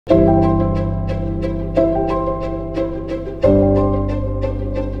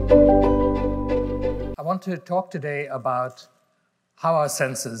want to talk today about how our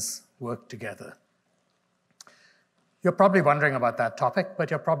senses work together. You're probably wondering about that topic, but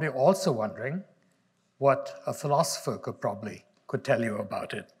you're probably also wondering what a philosopher could tell you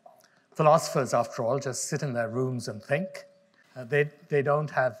about it. Philosophers, after all, just sit in their rooms and think. They don't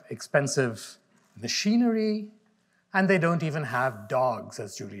have expensive machinery, and they don't even have dogs,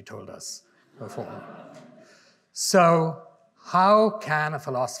 as Julie told us before. So how can a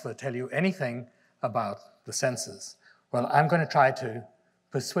philosopher tell you anything about the senses? Well, I'm going to try to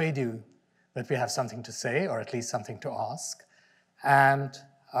persuade you that we have something to say, or at least something to ask. And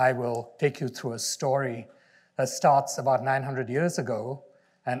I will take you through a story that starts about 900 years ago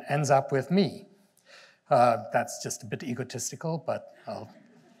and ends up with me. That's just a bit egotistical, but I'll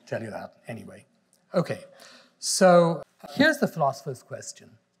tell you that anyway. Okay, so here's the philosopher's question.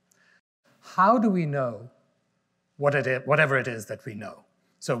 How do we know whatever it is that we know?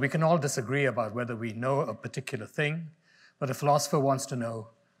 So we can all disagree about whether we know a particular thing, but a philosopher wants to know,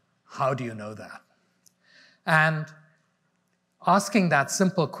 how do you know that? And asking that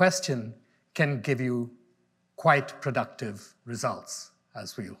simple question can give you quite productive results,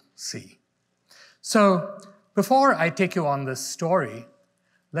 as we'll see. So before I take you on this story,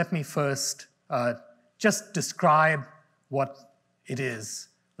 let me first just describe what it is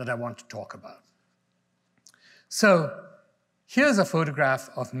that I want to talk about. So here's a photograph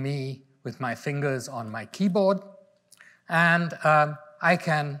of me with my fingers on my keyboard, and I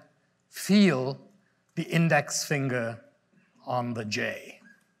can feel the index finger on the J.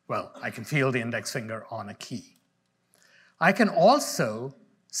 Well, I can feel the index finger on a key. I can also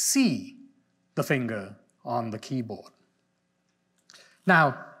see the finger on the keyboard.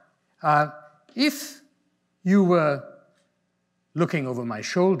 Now, if you were looking over my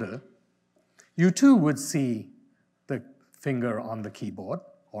shoulder, you too would see the finger on the keyboard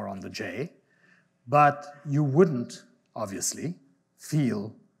or on the J, but you wouldn't, obviously,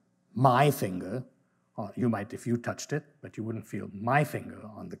 feel my finger. You might if you touched it, but you wouldn't feel my finger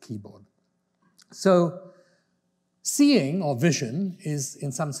on the keyboard. So seeing or vision is,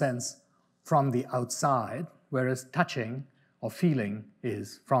 in some sense, from the outside, whereas touching or feeling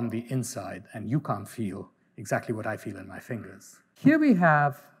is from the inside, and you can't feel exactly what I feel in my fingers. Here we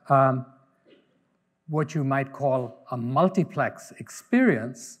have what you might call a multiplex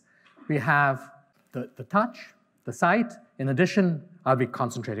experience. We have the touch, the sight. In addition, I'll be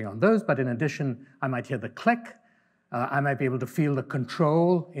concentrating on those, but in addition, I might hear the click. I might be able to feel the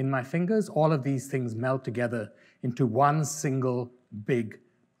control in my fingers. All of these things melt together into one single big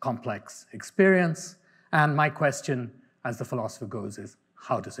complex experience. And my question, as the philosopher goes, is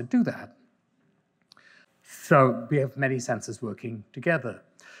how does it do that? So we have many senses working together.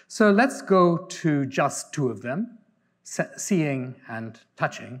 So let's go to just two of them, seeing and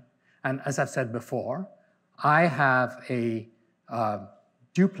touching. And as I've said before, I have a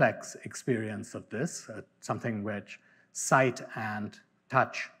duplex experience of this, something which sight and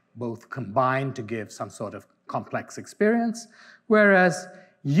touch both combine to give some sort of complex experience, whereas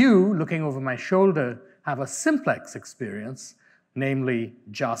you, looking over my shoulder, have a simplex experience, namely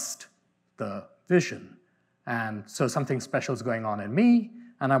just the vision. And so something special is going on in me,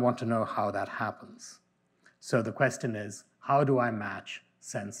 and I want to know how that happens. So the question is, how do I match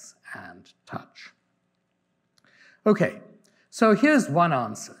sense and touch? Okay, so here's one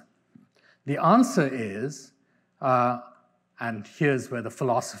answer. The answer is, and here's where the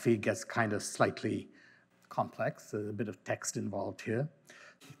philosophy gets kind of slightly complex. There's a bit of text involved here.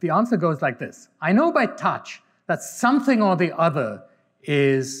 The answer goes like this. I know by touch that something or the other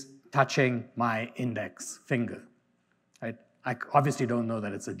is touching my index finger. Right? I obviously don't know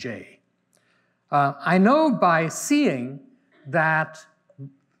that it's a J. I know by seeing that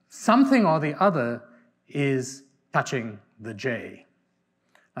something or the other is touching the J.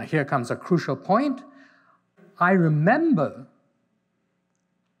 Now here comes a crucial point. I remember,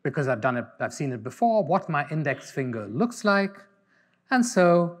 because I've seen it before, what my index finger looks like, and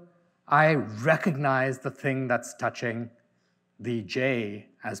so I recognize the thing that's touching the J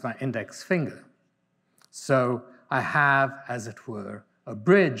as my index finger. So I have, as it were, a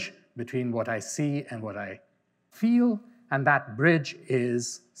bridge between what I see and what I feel, and that bridge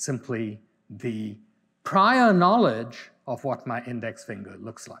is simply the prior knowledge of what my index finger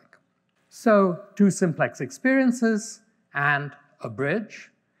looks like. So two simplex experiences and a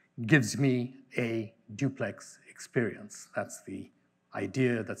bridge gives me a duplex experience. That's the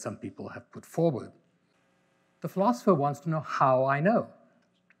idea that some people have put forward. The philosopher wants to know how I know.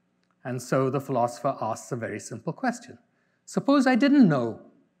 And so the philosopher asks a very simple question. Suppose I didn't know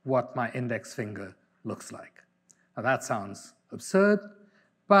what my index finger looks like. Now that sounds absurd,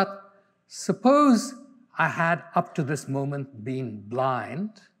 but suppose I had up to this moment been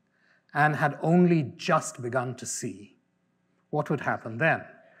blind and had only just begun to see, what would happen then?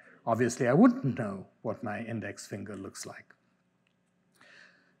 Obviously, I wouldn't know what my index finger looks like.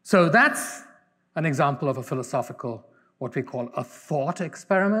 So that's an example of a philosophical, what we call a thought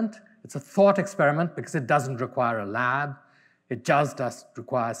experiment. It's a thought experiment because it doesn't require a lab. It just does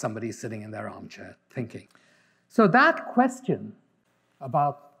require somebody sitting in their armchair thinking. So that question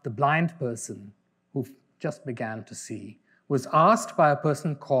about the blind person who just began to see was asked by a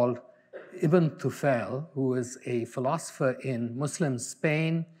person called Ibn Tufayl, who was a philosopher in Muslim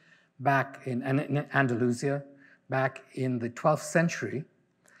Spain, back in Andalusia, back in the 12th century.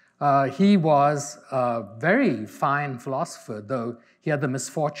 He was a very fine philosopher, though he had the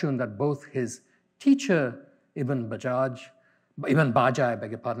misfortune that both his teacher, Ibn Bajjah, I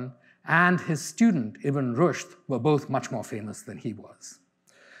beg your pardon, and his student, Ibn Rushd, were both much more famous than he was.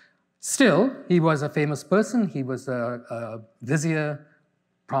 Still, he was a famous person. He was a vizier,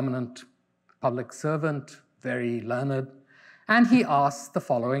 prominent public servant, very learned, and he asked the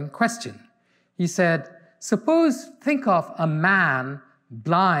following question. He said, think of a man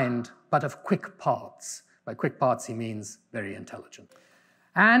blind but of quick parts. By quick parts, he means very intelligent.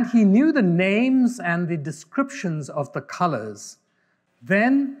 And he knew the names and the descriptions of the colors.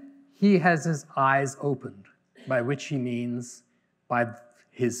 Then he has his eyes opened, by which he means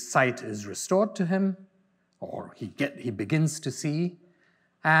his sight is restored to him, or he begins to see,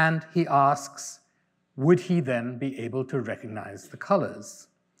 and he asks, would he then be able to recognize the colors?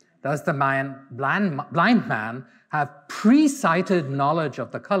 Does the blind man have pre-sighted knowledge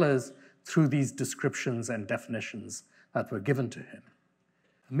of the colors through these descriptions and definitions that were given to him?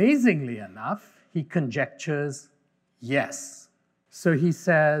 Amazingly enough, he conjectures yes. So he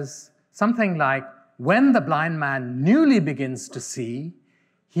says something like, when the blind man newly begins to see,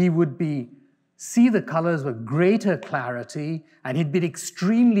 he would see the colors with greater clarity, and he'd be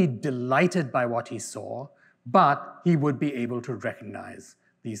extremely delighted by what he saw, but he would be able to recognize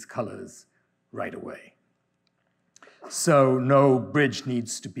these colors right away. So no bridge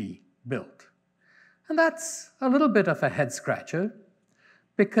needs to be built. And that's a little bit of a head-scratcher,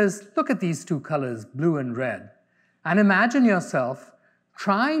 because look at these two colors, blue and red, and imagine yourself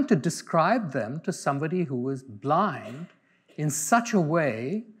trying to describe them to somebody who was blind in such a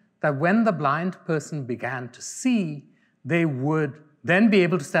way that when the blind person began to see, they would then be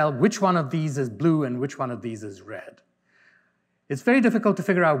able to tell which one of these is blue and which one of these is red. It's very difficult to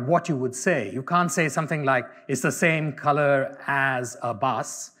figure out what you would say. You can't say something like, it's the same color as a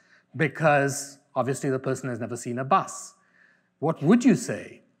bus, because obviously the person has never seen a bus. What would you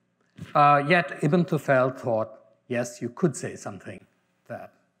say? Yet Ibn Tufayl thought, yes, you could say something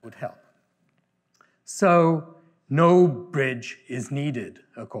that would help. So no bridge is needed,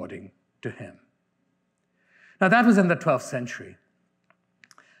 according to him. Now that was in the 12th century.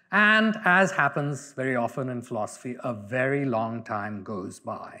 And as happens very often in philosophy, a very long time goes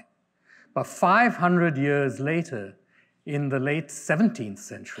by. But 500 years later, in the late 17th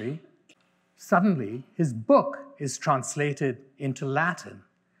century, suddenly his book is translated into Latin.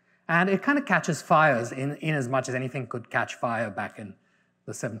 And it kind of catches fires in as much as anything could catch fire back in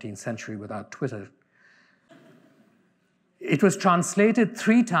the 17th century without Twitter. It was translated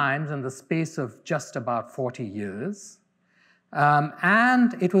 3 times in the space of just about 40 years.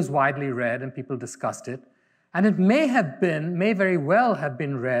 And it was widely read and people discussed it. And it may very well have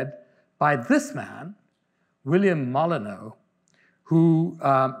been read by this man, William Molyneux, who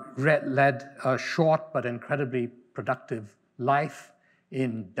led a short but incredibly productive life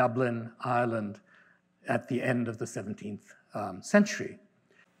in Dublin, Ireland, at the end of the 17th century.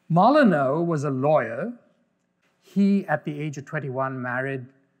 Molyneux was a lawyer. He, at the age of 21, married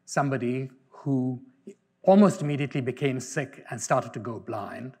somebody who almost immediately became sick and started to go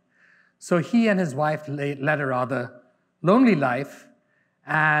blind. So he and his wife led a rather lonely life,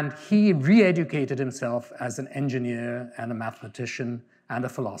 and he re-educated himself as an engineer and a mathematician and a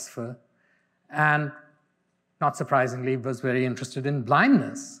philosopher, and not surprisingly, was very interested in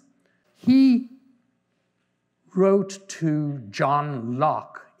blindness. He wrote to John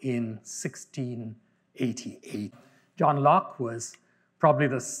Locke in 1688. John Locke was probably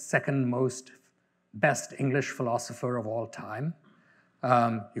the second most best English philosopher of all time.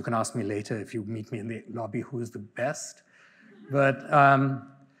 You can ask me later if you meet me in the lobby who is the best. But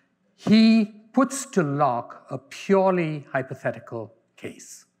he puts to Locke a purely hypothetical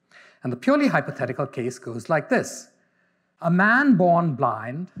case. And the purely hypothetical case goes like this. A man born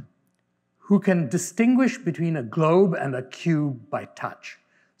blind who can distinguish between a globe and a cube by touch.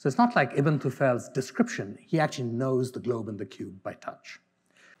 So it's not like Ibn Tufayl's description. He actually knows the globe and the cube by touch.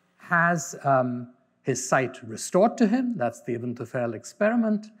 Has his sight restored to him. That's the Ibn Tufayl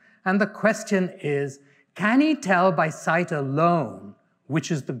experiment. And the question is, can he tell by sight alone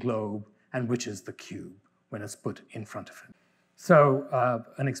which is the globe and which is the cube when it's put in front of him? So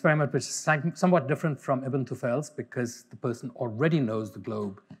an experiment which is somewhat different from Ibn Tufayl's because the person already knows the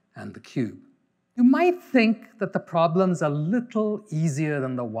globe and the cube. You might think that the problem's a little easier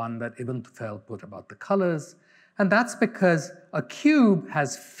than the one that Ibn Tufayl put about the colors, and that's because a cube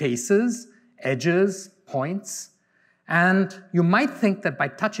has faces, edges, points, and you might think that by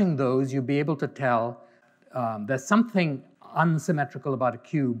touching those, you'll be able to tell there's something unsymmetrical about a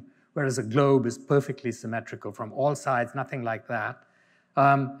cube, whereas a globe is perfectly symmetrical from all sides, nothing like that,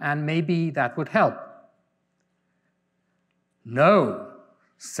 and maybe that would help. No,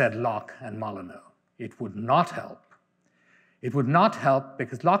 said Locke and Molyneux. It would not help. It would not help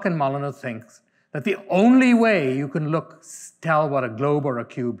because Locke and Molyneux thinks that the only way you can tell what a globe or a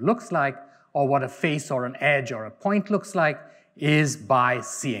cube looks like, or what a face or an edge or a point looks like, is by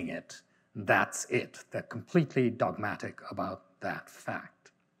seeing it. That's it. They're completely dogmatic about that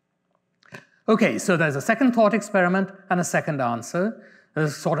fact. Okay, so there's a second thought experiment and a second answer.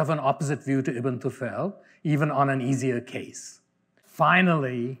 There's sort of an opposite view to Ibn Tufayl, even on an easier case.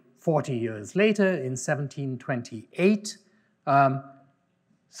 Finally, 40 years later, in 1728,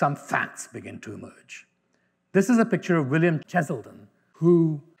 some facts begin to emerge. This is a picture of William Cheselden,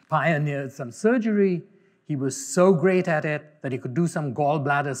 who pioneered some surgery. He was so great at it that he could do some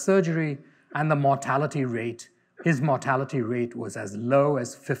gallbladder surgery, and his mortality rate was as low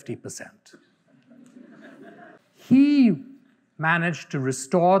as 50%. He managed to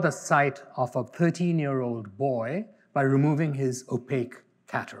restore the sight of a 13-year-old boy by removing his opaque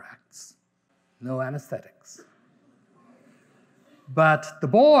cataracts. No anesthetics. But the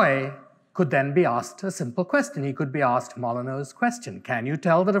boy could then be asked a simple question. He could be asked Molyneux's question: can you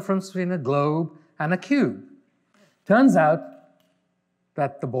tell the difference between a globe and a cube? Turns out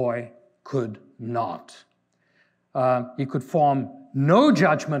that the boy could not. He could form no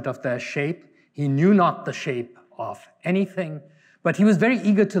judgment of their shape. He knew not the shape of anything, but he was very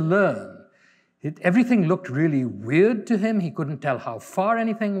eager to learn. Everything looked really weird to him. He couldn't tell how far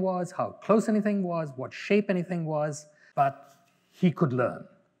anything was, how close anything was, what shape anything was, but he could learn.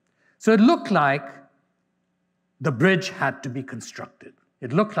 So it looked like the bridge had to be constructed.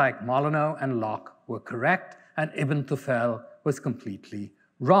 It looked like Molyneux and Locke were correct, and Ibn Tufayl was completely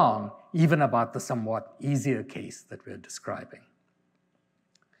wrong, even about the somewhat easier case that we're describing.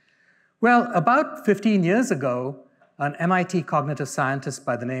 Well, about 15 years ago, an MIT cognitive scientist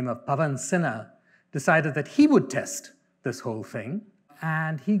by the name of Pavan Sinha decided that he would test this whole thing,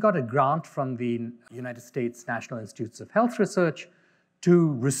 and he got a grant from the United States National Institutes of Health Research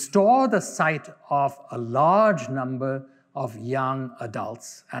to restore the sight of a large number of young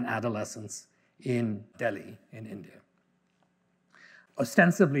adults and adolescents in Delhi, in India.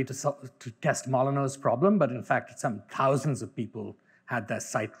 Ostensibly to test Molyneux's problem, but in fact some thousands of people had their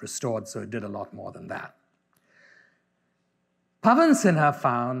sight restored, so it did a lot more than that. Pavan Sinha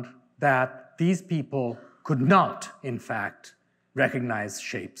found that these people could not, in fact, recognize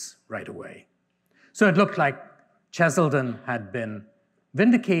shapes right away. So it looked like Cheselden had been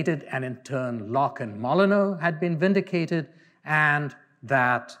vindicated, and in turn Locke and Molyneux had been vindicated, and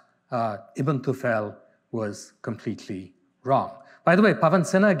that Ibn Tufayl was completely wrong. By the way, Pavan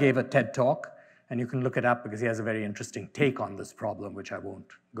Sinha gave a TED talk, and you can look it up because he has a very interesting take on this problem, which I won't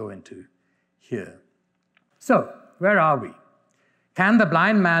go into here. So, where are we? Can the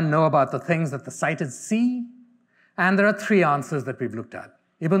blind man know about the things that the sighted see? And there are three answers that we've looked at.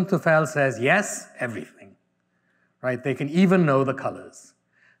 Ibn Tufayl says, yes, everything. Right? They can even know the colors.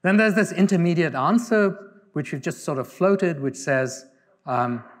 Then there's this intermediate answer, which we've just sort of floated, which says,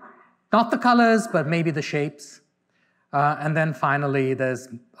 not the colors, but maybe the shapes. And then finally, there's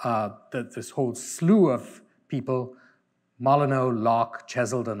this whole slew of people, Molyneux, Locke,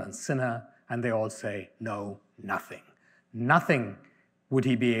 Cheselden, and Sinha, and they all say, no, nothing. Nothing would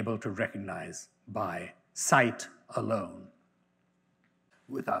he be able to recognize by sight alone,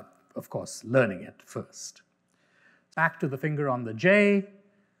 without, of course, learning it first. Back to the finger on the J,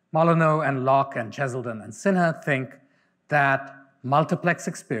 Molyneux and Locke and Cheselden and Sinha think that multiplex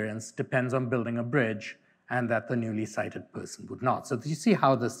experience depends on building a bridge, and that the newly sighted person would not. So you see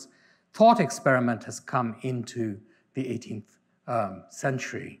how this thought experiment has come into the 18th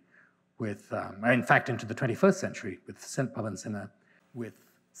century with, in fact, into the 21st century with Pavan Sinha, with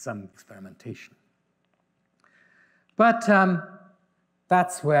some experimentation. But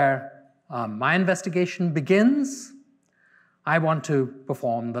that's where my investigation begins. I want to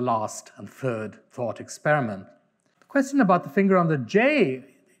perform the last and third thought experiment. The question about the finger on the J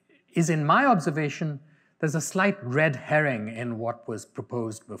is, in my observation, there's a slight red herring in what was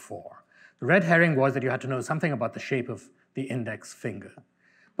proposed before. The red herring was that you had to know something about the shape of the index finger.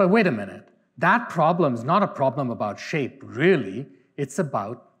 But wait a minute, that problem is not a problem about shape, really. It's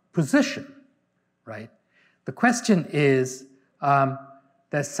about position, right? The question is,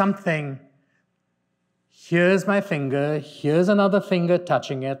 there's something, here's my finger, here's another finger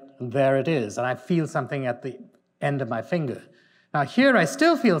touching it, and there it is, and I feel something at the end of my finger. Now here I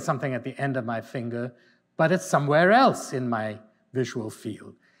still feel something at the end of my finger, but it's somewhere else in my visual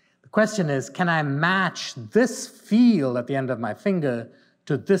field. The question is, can I match this feel at the end of my finger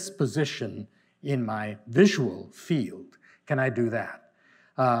to this position in my visual field? Can I do that?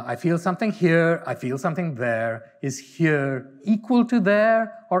 I feel something here, I feel something there. Is here equal to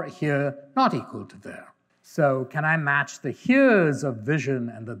there, or here not equal to there? So can I match the heres of vision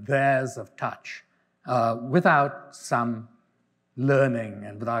and the theres of touch without some learning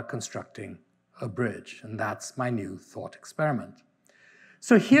and without constructing a bridge? And that's my new thought experiment.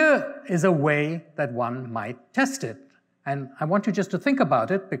 So here is a way that one might test it. And I want you just to think about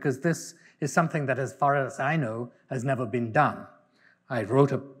it, because this is something that, as far as I know, has never been done. I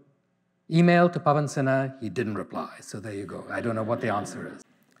wrote an email to Pavan Sinha, he didn't reply, so there you go. I don't know what the answer is.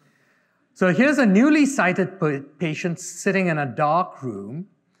 So here's a newly sighted patient sitting in a dark room,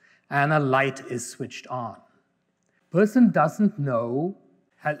 and a light is switched on. Person doesn't know,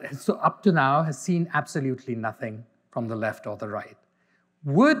 so up to now has seen absolutely nothing from the left or the right.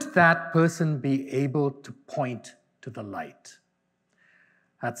 Would that person be able to point to the light?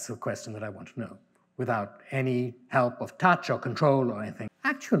 That's the question that I want to know, without any help of touch or control or anything.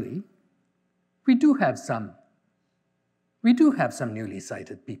 Actually, we do have some newly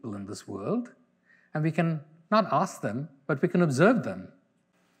sighted people in this world, and we can not ask them, but we can observe them.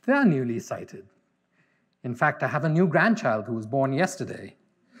 They are newly sighted. In fact, I have a new grandchild who was born yesterday.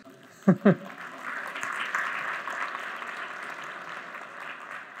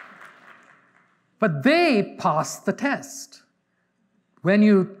 But they passed the test. When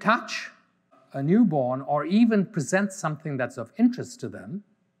you touch a newborn or even present something that's of interest to them,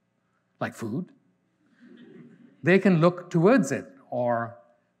 like food, they can look towards it, or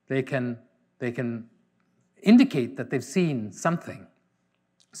they can indicate that they've seen something.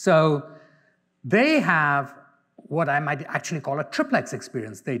 So they have what I might actually call a triplex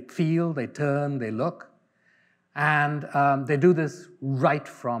experience. They feel, they turn, they look, and they do this right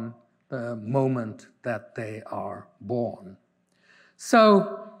from the moment that they are born.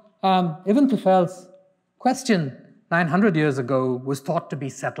 So Ibn Tufail's question 900 years ago was thought to be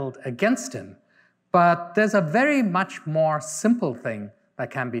settled against him. But there's a very much more simple thing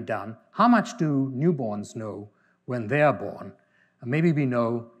that can be done. How much do newborns know when they are born? Maybe we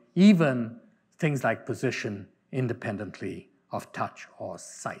know even things like position independently of touch or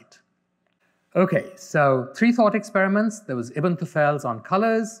sight. Okay, so 3 thought experiments. There was Ibn Tufail's on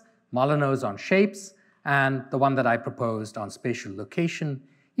colors, Molyneux's on shapes, and the one that I proposed on spatial location.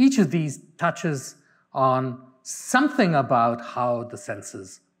 Each of these touches on something about how the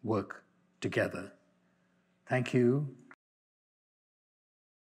senses work together. Thank you